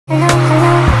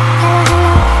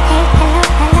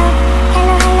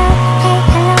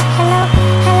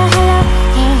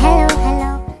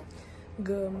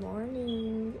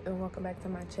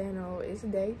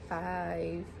is day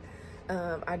 5.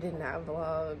 I did not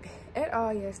vlog at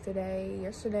all yesterday.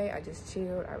 Yesterday I just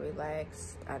chilled, I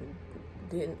relaxed. I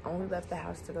only left the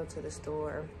house to go to the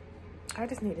store. I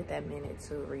just needed that minute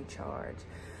to recharge.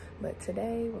 But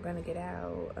today we're gonna get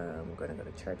out. We're gonna go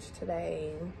to church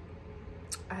today.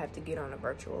 I have to get on a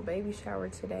virtual baby shower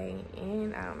today,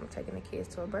 and I'm taking the kids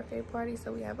to a birthday party,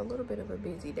 so we have a little bit of a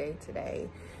busy day today,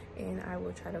 and I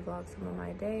will try to vlog some of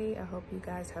my day. I hope you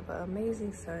guys have an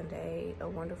amazing Sunday, a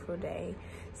wonderful day,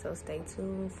 so stay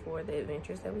tuned for the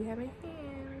adventures that we have in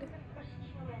hand.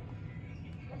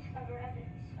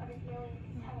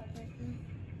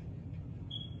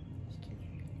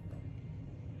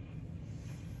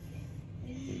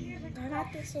 They're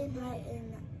not the same height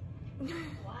in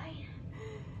Why?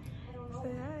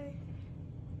 Say hi.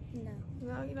 No.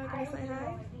 No, you're not gonna say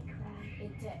hi?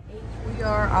 We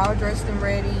are all dressed and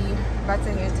ready, about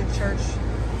to head to church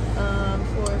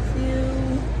for a few.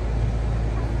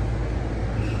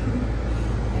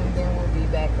 And then we'll be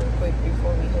back real quick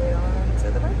before we head on to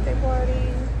the birthday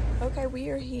party. Okay, we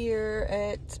are here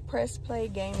at Press Play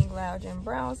Gaming Lounge in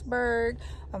Brownsburg.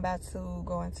 I'm about to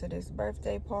go into this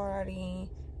birthday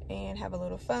party and have a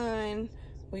little fun.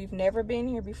 We've never been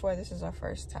here before. This is our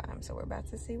first time, so we're about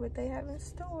to see what they have in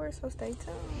store, so stay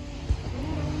tuned.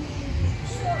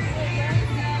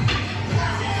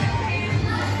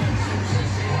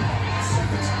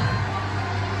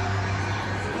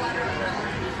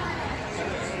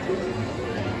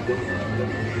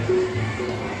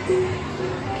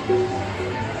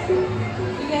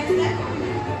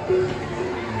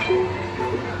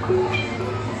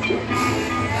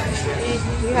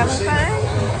 You having fun?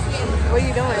 What are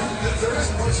you doing?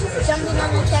 Jumping on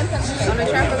the trampoline. On the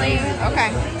trampoline? Okay.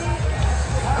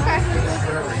 Okay.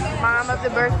 Mom of the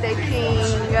birthday king.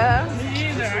 Me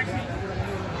either.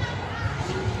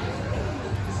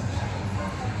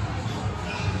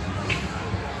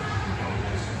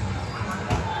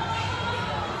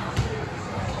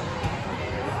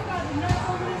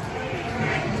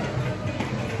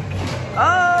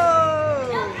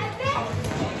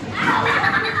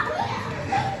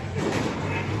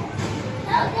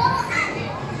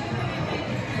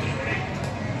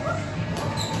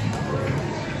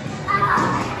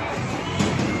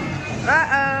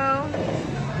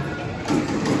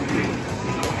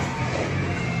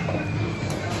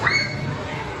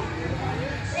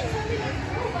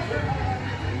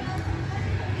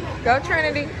 Go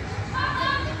Trinity.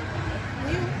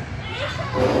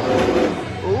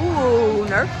 Ooh,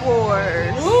 Nerf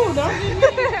Wars. Ooh, don't get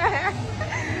me.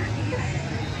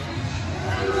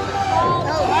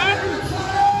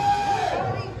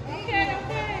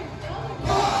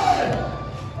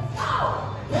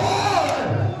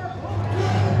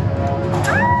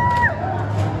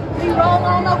 We roll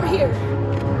on over here.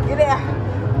 Get there.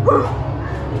 Woo.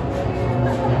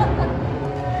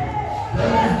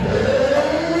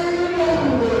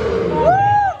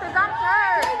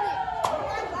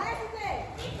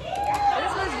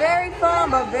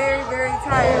 But very, very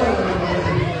tiring.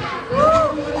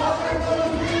 Woo!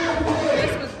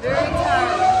 This was very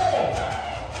tiring.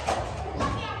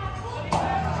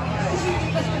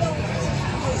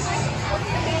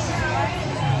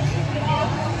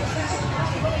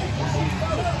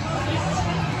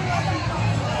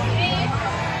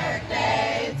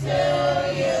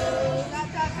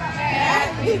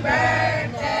 Happy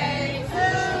birthday to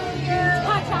you.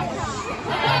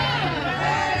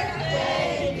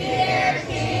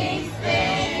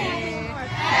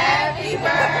 Happy birthday to you. Happy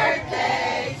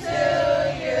birthday to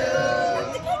you.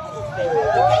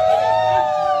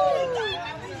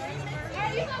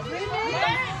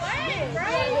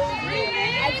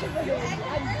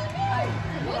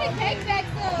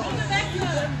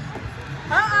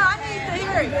 I need to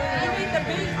hear it.